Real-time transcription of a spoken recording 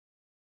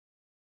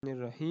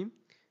Rahim.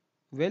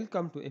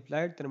 Welcome to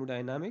Applied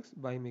Thermodynamics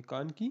by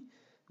McConkey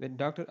with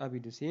Dr.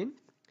 Abid Hussain.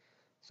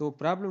 So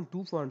problem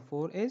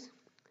 2.4 is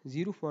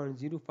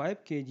 0.05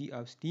 kg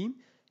of steam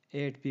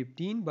at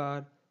 15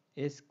 bar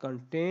is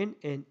contained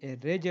in a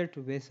rigid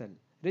vessel.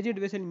 Rigid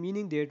vessel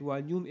meaning that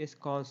volume is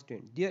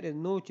constant. There is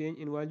no change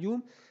in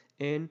volume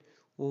and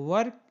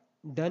work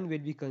done will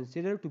be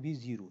considered to be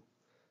zero.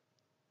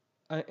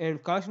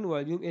 And constant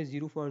volume is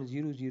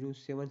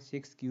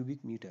 0.0076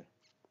 cubic meter.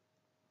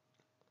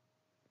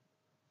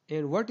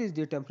 And what is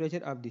the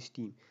temperature of the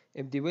steam?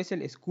 If the vessel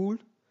is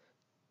cooled,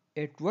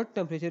 at what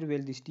temperature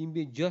will the steam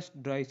be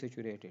just dry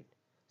saturated?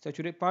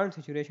 Point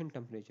saturation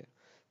temperature.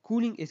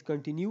 Cooling is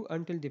continued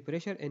until the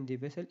pressure in the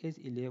vessel is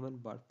 11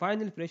 bar.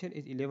 Final pressure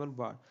is 11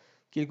 bar.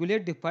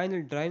 Calculate the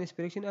final dryness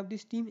fraction of the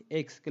steam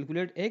X.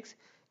 Calculate X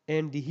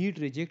and the heat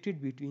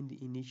rejected between the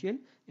initial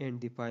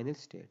and the final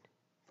state.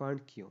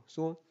 Find Q.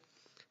 So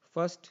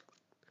first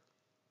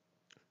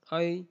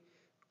I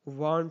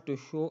want to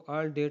show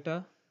all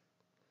data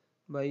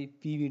by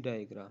PV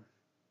diagram.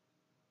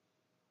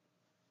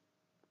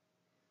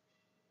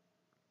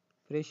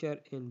 Pressure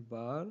in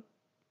bar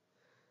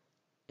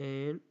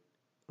and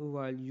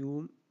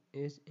volume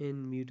is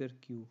in meter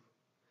cube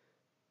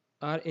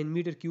or in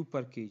meter cube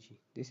per kg.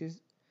 This is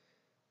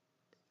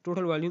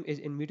total volume is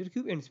in meter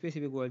cube and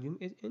specific volume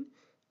is in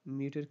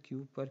meter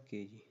cube per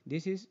kg.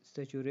 This is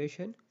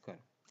saturation curve.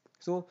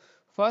 So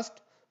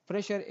first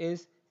pressure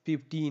is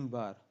 15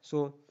 bar.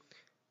 So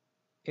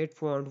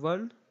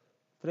 8.1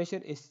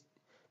 pressure is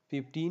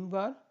 15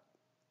 bar,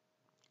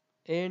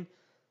 and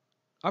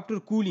after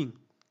cooling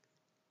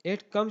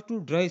it comes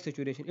to dry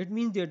saturation. It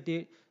means that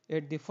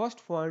at the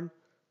first point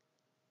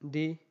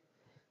the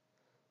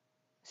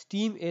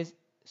steam is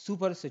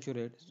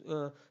superheated,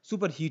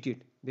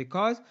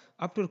 because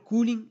after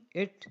cooling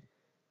it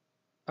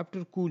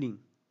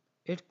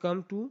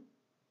come to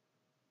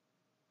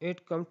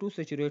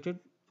saturated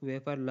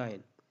vapor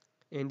line.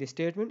 In the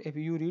statement, if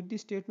you read the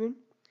statement,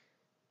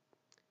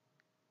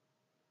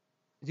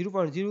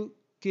 0.0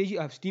 kg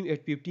of steam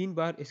at 15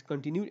 bar is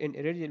continued in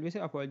a radial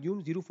vessel of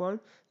volume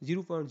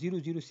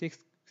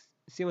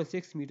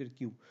 0.0076 meter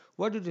cube.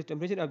 What is the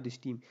temperature of the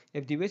steam?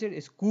 If the vessel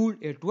is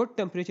cooled, at what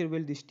temperature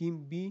will the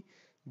steam be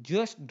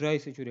just dry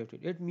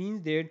saturated? It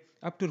means that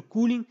after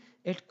cooling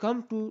it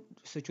come to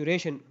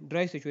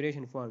dry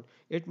saturation point.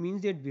 It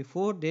means that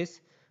before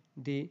this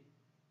the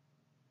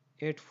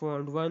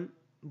 8.1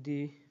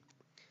 the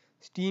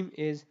steam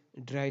is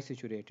dry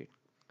saturated,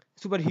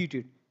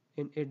 superheated,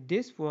 and at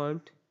this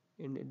point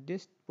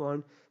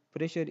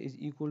pressure is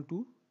equal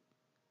to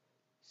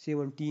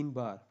 17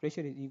 bar.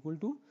 Pressure is equal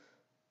to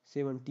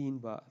 15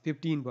 bar,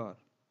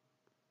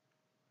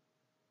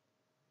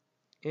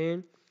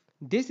 and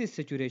this is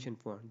saturation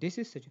point.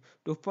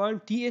 To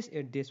find Ts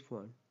at this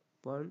point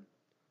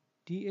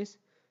Ts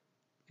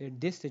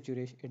at this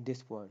saturation at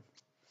this point,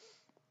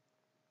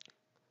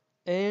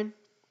 and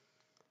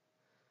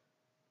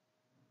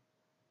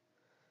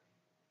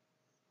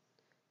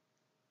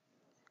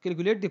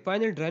calculate the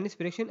final dryness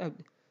fraction of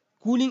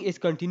cooling is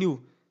continued.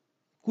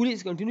 Cooling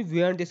is continued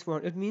beyond this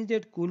point. It means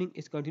that cooling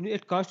is continued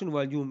at constant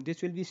volume.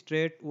 This will be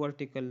straight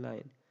vertical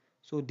line.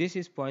 So this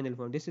is final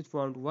point. This is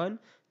point 1,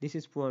 this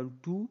is point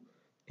 2,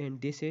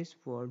 and this is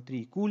point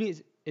 3.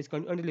 Cooling is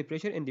continued until the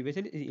pressure in the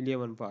vessel is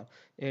 11 bar.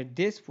 At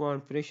this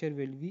point pressure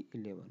will be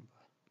 11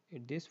 bar.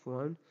 At this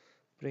point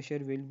pressure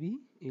will be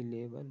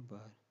 11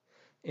 bar.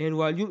 And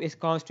volume is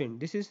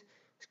constant. This is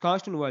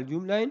constant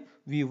volume line.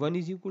 V1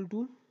 is equal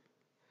to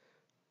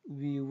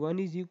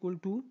V2 is equal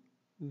to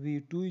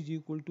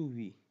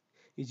V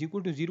is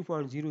equal to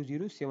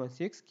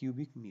 0.0076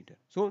 cubic meter.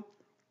 So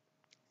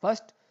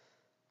first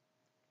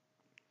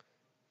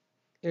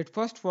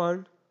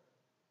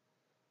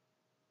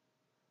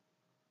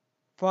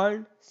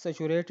find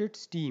saturated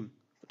steam,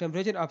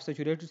 temperature of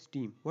saturated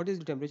steam. What is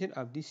the temperature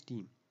of the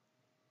steam?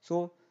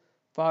 So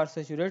for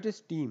saturated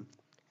steam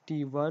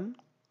T1,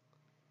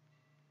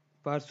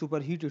 for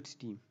superheated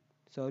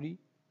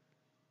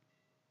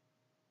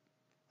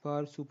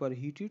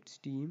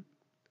steam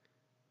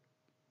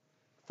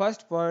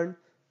first find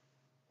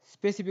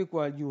specific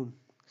volume.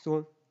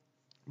 So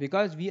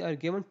because we are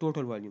given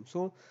total volume,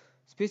 so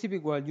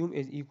specific volume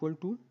is equal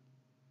to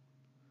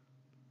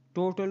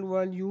total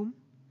volume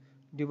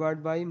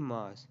divided by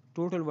mass.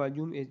 Total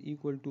volume is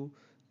equal to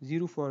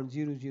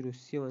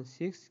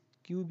 0.0076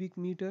 cubic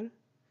meter,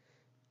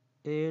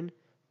 and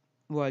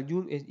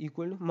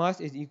mass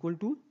is equal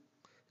to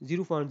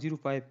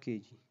 0.05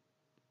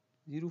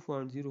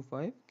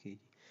 kg.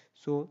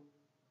 So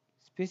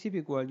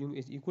specific volume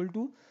is equal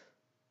to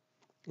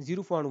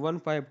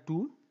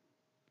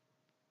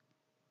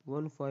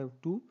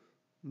 0.152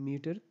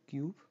 meter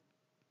cube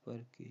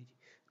per kg.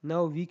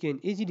 Now we can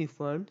easily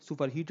find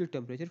superheated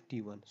temperature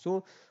T1.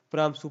 So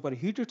from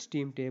superheated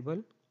steam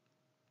table,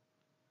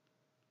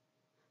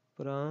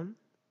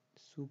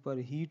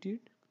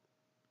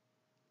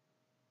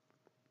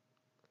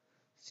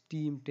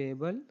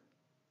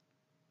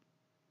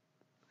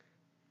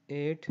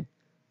 at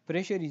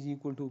pressure is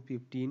equal to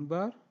 15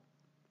 bar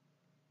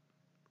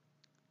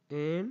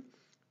and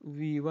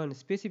V1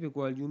 specific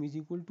volume is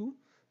equal to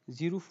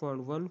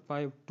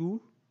 0.152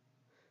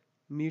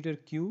 meter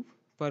cube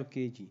per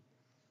kg.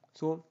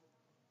 So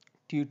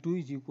T2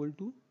 is equal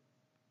to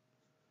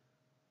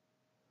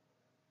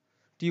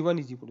T1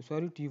 is equal to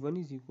T1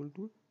 is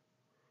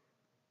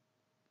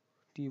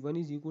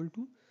equal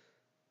to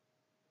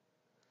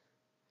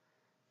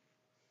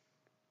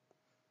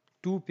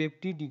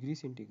 250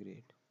 degrees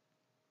centigrade.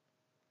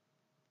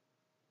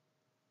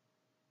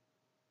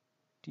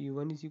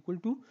 T1 is equal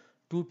to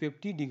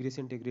 250 degrees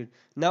centigrade.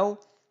 Now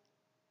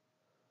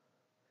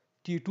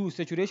T2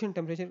 saturation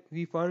temperature,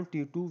 we found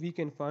T2, we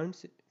can find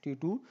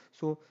T2.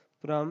 So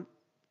from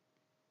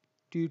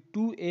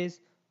T2 is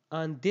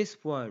on this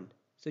point,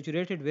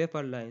 saturated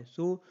vapor line.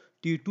 So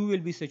T2 will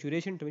be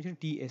saturation temperature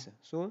Ts.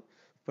 So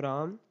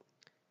from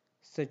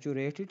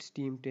saturated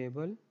steam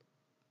table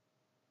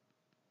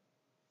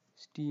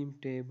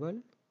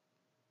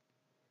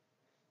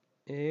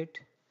at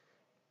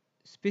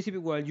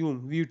specific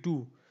volume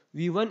V2,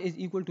 V1 is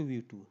equal to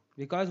V2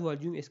 because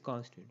volume is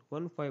constant,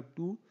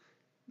 152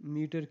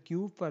 meter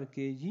cube per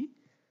kg.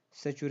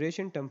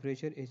 Saturation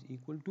temperature is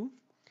equal to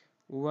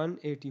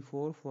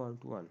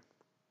 184.1.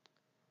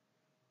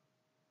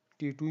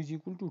 T2 is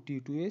equal to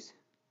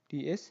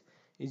Ts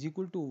is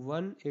equal to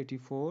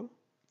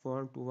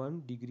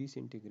 184.1 degree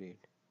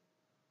centigrade.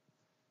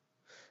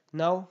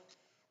 Now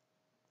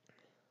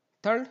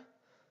third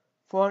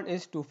point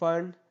is to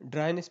find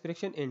dryness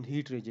fraction and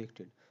heat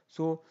rejected.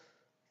 So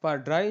for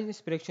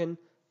dryness fraction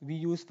we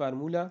use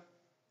formula.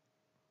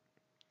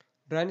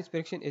 Dryness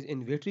fraction is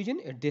in wet region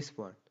at this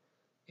point,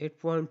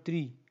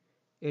 8.3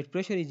 at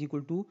pressure is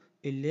equal to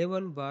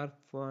 11 bar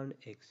Fond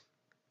x.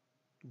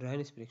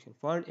 Dryness fraction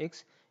Fond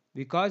x,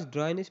 because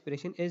dryness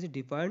fraction is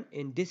defined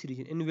in this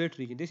region, in wet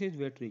region. This is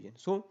wet region.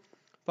 So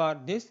for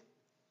this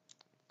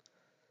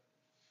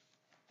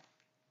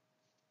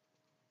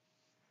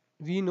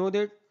we know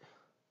that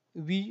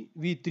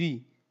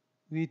V3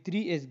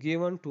 is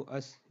given to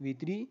us,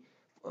 V3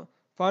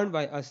 found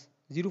by us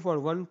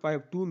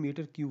 0.152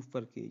 meter cube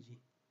per kg.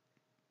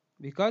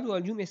 Because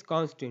volume is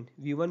constant,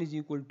 V1 is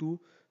equal to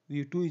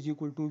V2 is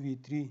equal to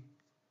V3,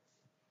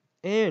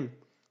 and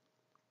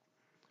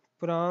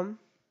from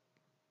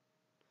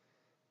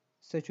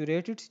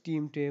saturated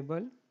steam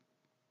table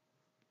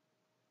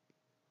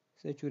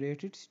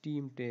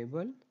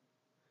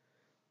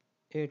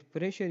at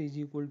pressure is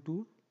equal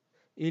to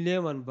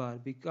 11 bar,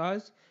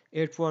 because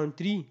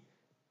 8.3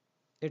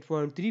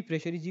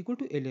 pressure is equal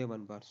to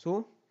 11 bar.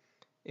 So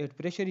at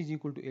pressure is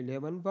equal to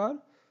 11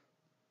 bar,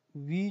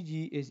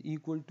 Vg is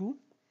equal to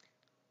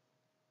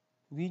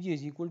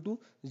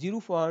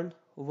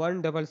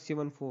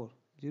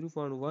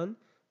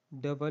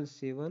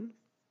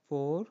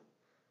 0.1774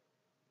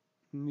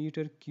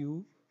 meter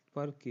cube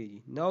per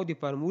kg. Now the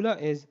formula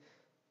is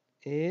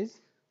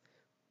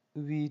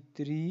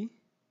V3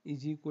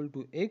 is equal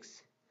to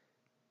x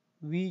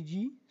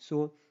Vg.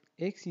 So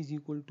x is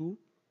equal to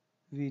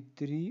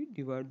V3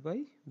 divided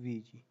by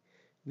Vg,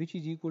 which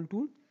is equal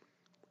to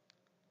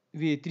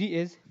V3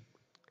 is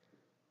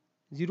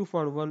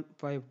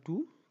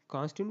 0.152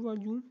 constant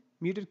volume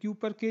meter cube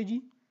per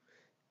kg,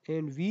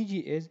 and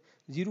Vg is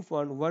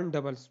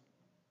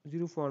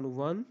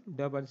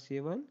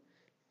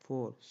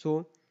 0.1774.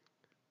 So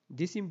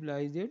this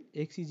implies that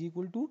x is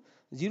equal to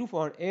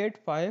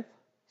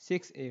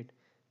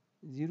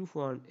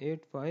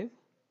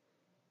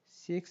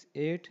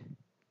 0.8568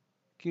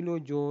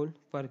 kilojoule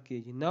per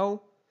kg.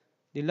 Now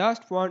the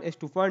last point is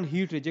to find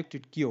heat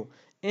rejected Q,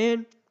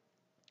 and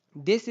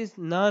this is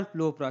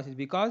non-flow process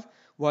because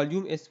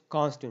volume is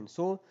constant.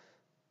 So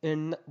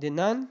and the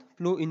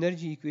non-flow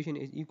energy equation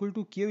is equal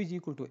to Q is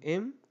equal to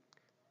M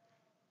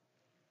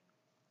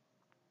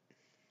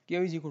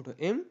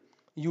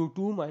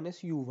U2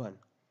 minus U1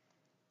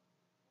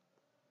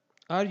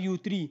 or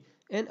U3.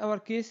 In our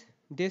case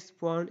this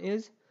point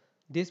is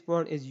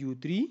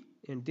U3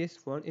 and this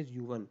point is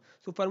U1.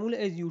 So formula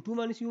is U2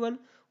 minus U1,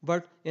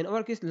 but in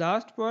our case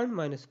last point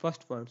minus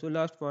first point. So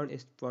last point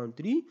is point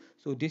 3.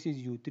 So this is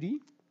U3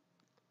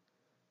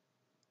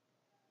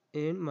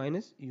 and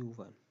minus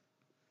U1.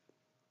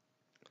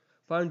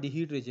 Find the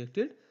heat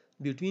rejected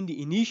between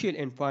the initial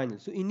and final.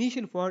 So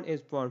initial point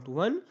is point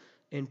 1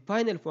 and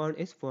final point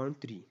is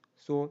point 3.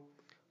 So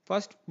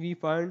first we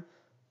find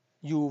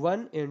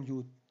U1 and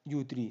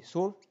U3.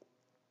 So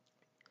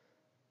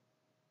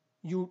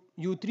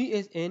U3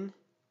 is in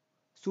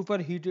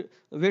superheated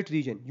wet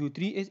region.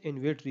 U3 is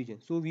in wet region.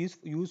 So we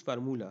use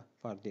formula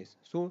for this.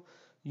 So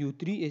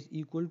U3 is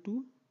equal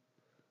to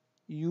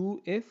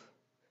UF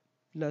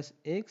plus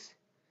X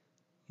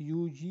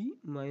UG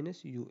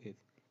minus UF,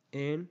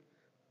 and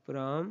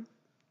from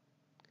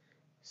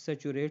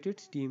saturated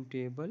steam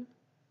table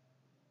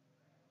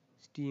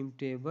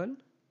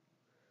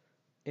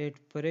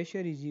at pressure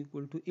is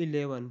equal to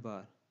 11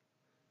 bar.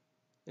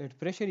 At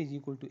pressure is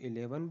equal to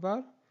 11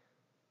 bar,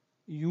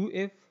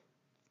 UF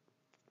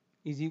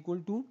is equal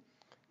to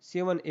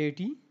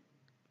 780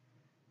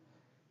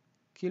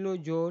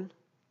 kilojoule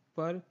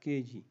per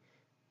kg,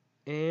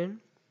 and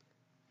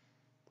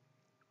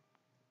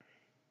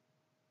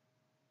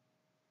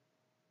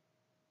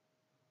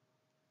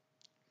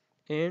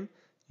and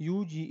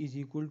Ug is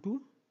equal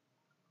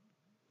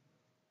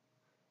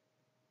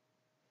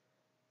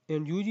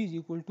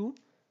to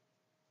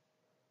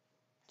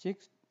check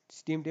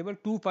steam table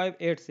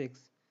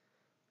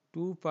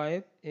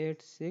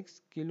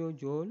 2586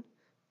 kilojoule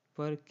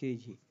per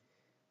kg.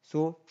 So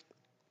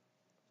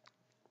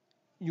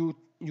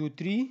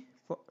U3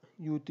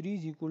 U3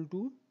 is equal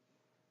to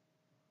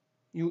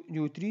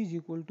U3 is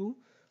equal to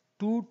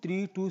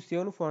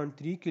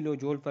 2327.3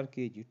 kilojoule per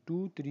kg.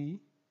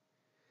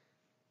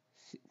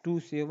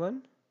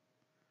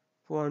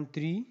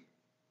 2327.3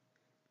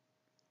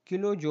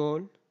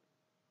 kilojoule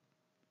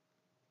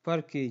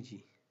per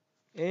kg.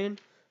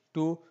 And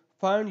to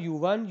find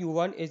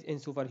U1 is in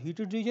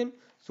superheated region.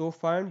 So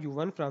find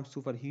U1 from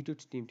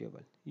superheated steam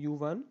table.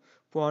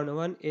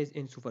 U1.1 is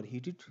in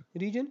superheated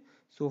region.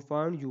 So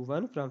find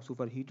U1 from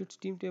superheated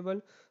steam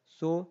table.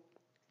 So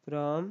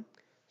from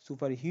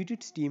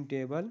superheated steam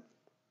table,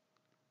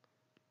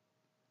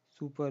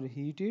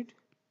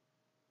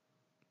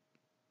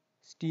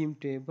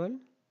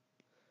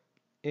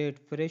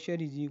 at pressure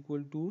is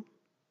equal to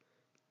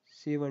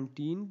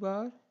 17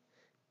 bar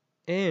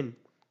and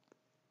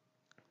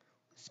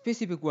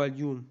specific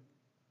volume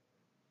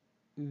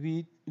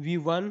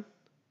V1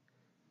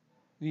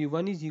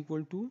 is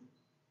equal to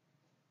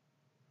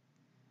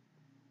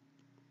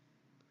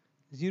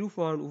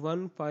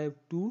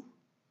 0.152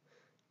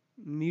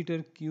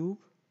 meter cube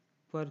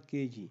per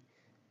kg.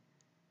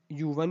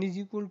 U1 is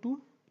equal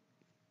to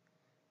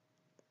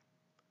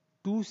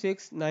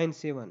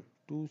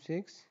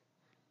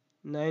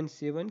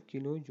 2697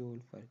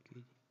 kilojoule per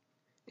kg.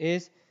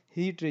 As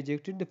heat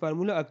rejected, the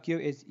formula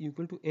appears is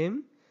equal to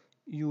M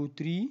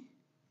U3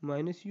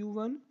 minus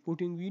U1.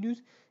 Putting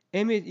values,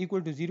 M is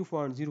equal to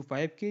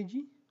 0.05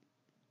 kg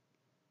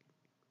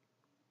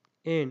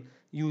and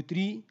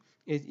U3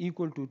 is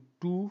equal to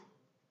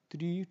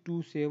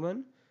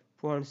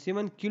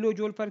 2327.7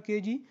 kilojoule per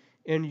kg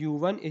and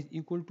U1 is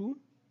equal to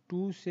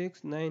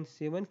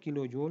 2697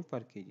 kilojoule per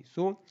kg.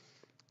 So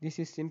this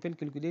is simple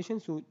calculation.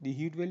 So the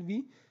heat will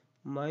be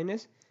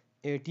minus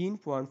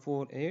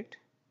 18.48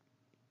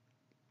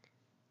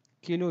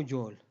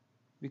 kilojoule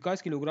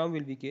because kilogram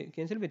will be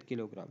cancelled with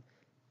kilogram,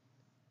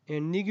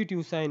 and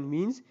negative sign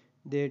means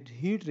that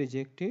heat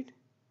rejected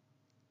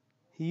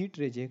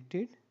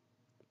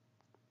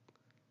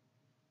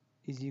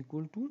is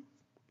equal to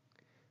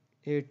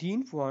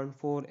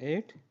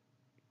 18.48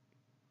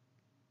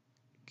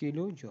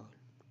 kilojoule.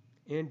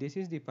 And this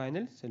is the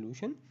final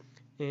solution.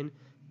 And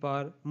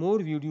for more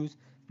videos,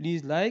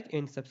 please like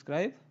and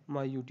subscribe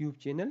my YouTube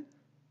channel.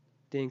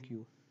 Thank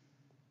you.